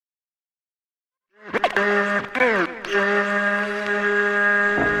What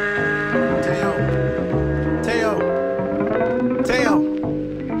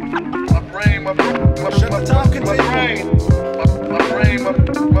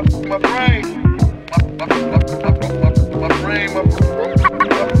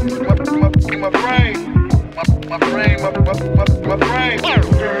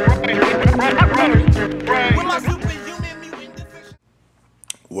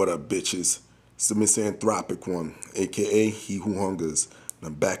up, bitches? It's the MisanthropikOne, aka He Who Hungers, and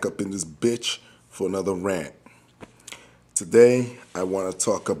I'm back up in this bitch for another rant. Today, I want to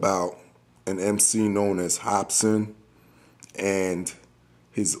talk about an MC known as Hopsin and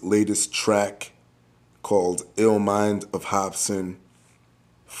his latest track called Ill Mind of Hopsin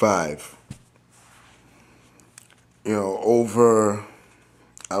 5. You know, over,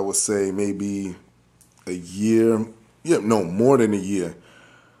 I would say maybe a year, more than a year,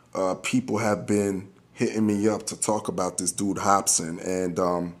 people have been hitting me up to talk about this dude Hopsin, and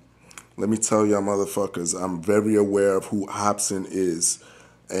let me tell y'all motherfuckers, I'm very aware of who Hopsin is,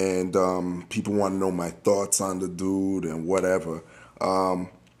 and people want to know my thoughts on the dude and whatever.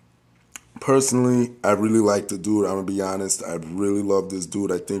 Personally, I really like the dude. I'm gonna be honest, I really love this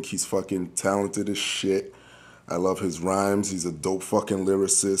dude. I think he's fucking talented as shit. I love his rhymes. He's a dope fucking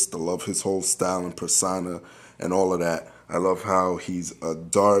lyricist. I love his whole style and persona and all of that. I love how he's a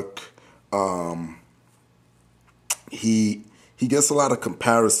dark. He gets a lot of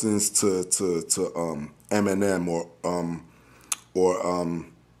comparisons to Eminem or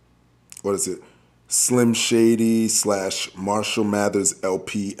what is it? Slim Shady / Marshall Mathers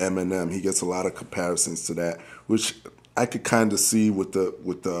LP Eminem. He gets a lot of comparisons to that, which I could kind of see with the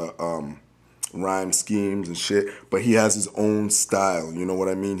rhyme schemes and shit. But he has his own style. You know what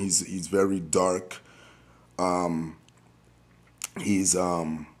I mean? He's very dark. He's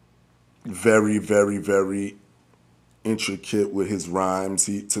very, very, very intricate with his rhymes.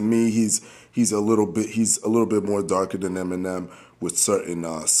 To me, he's a little bit more darker than Eminem with certain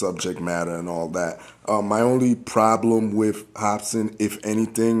subject matter and all that. My only problem with Hopsin, if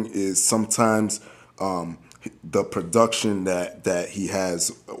anything, is sometimes the production that he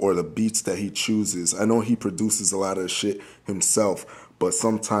has or the beats that he chooses. I know he produces a lot of shit himself, but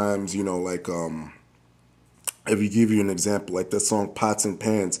sometimes, you know, like if you give you an example, like that song Pots and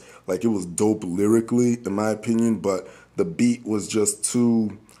Pans, like it was dope lyrically, in my opinion, but the beat was just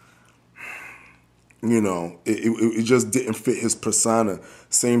too, you know, it just didn't fit his persona.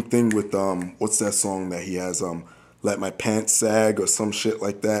 Same thing with, what's that song that he has, Let My Pants Sag or some shit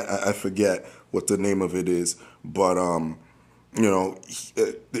like that. I forget what the name of it is, but, you know,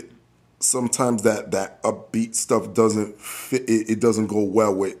 sometimes that upbeat stuff doesn't fit, it doesn't go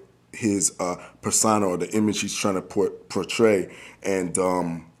well with his persona or the image he's trying to portray. And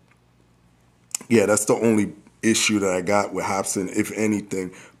yeah, that's the only issue that I got with Hopsin, if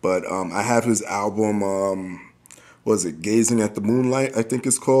anything. But I have his album, what is it, Gazing at the Moonlight, I think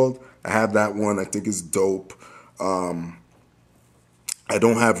it's called. I have that one. I think it's dope. I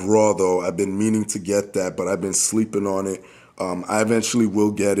don't have Raw, though. I've been meaning to get that, but I've been sleeping on it. I eventually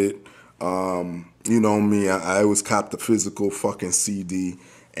will get it. You know me, I always cop the physical fucking CD.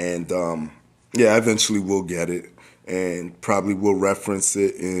 And yeah, I eventually will get it and probably will reference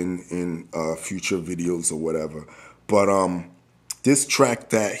it in future videos or whatever. But this track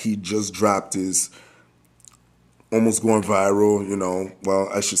that he just dropped is almost going viral, you know. Well,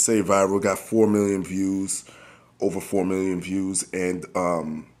 I should say viral. Got 4 million views, over 4 million views, and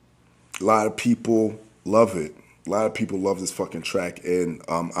a lot of people love it. A lot of people love this fucking track, and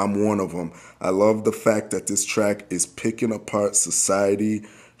I'm one of them. I love the fact that this track is picking apart society,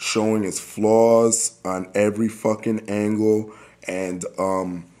 showing its flaws on every fucking angle, and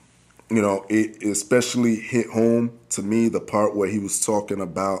you know, it especially hit home to me the part where he was talking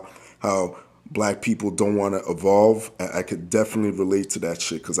about how black people don't want to evolve. I could definitely relate to that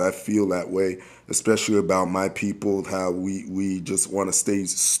shit because I feel that way, especially about my people, how we just want to stay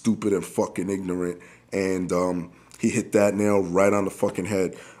stupid and fucking ignorant. And he hit that nail right on the fucking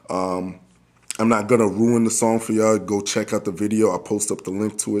head. I'm not going to ruin the song for y'all. Go check out the video. I'll post up the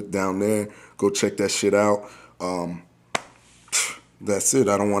link to it down there. Go check that shit out. That's it.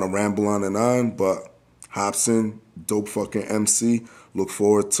 I don't want to ramble on and on, but Hopsin, dope fucking MC. Look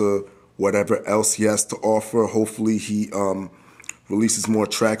forward to whatever else he has to offer. Hopefully he releases more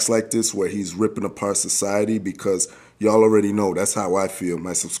tracks like this where he's ripping apart society, because y'all already know that's how I feel.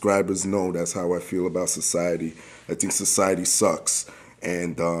 My subscribers know that's how I feel about society. I think society sucks.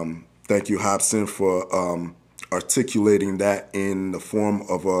 And thank you, Hopsin, for articulating that in the form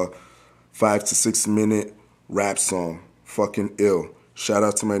of a 5 to 6 minute rap song. Fucking ill. Shout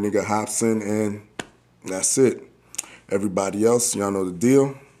out to my nigga Hopsin, and That's it. Everybody else, y'all know the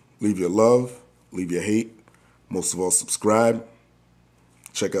deal. Leave your love, leave your hate. Most of all, subscribe.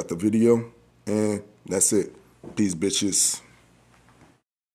 Check out the video. And that's it. Peace, bitches.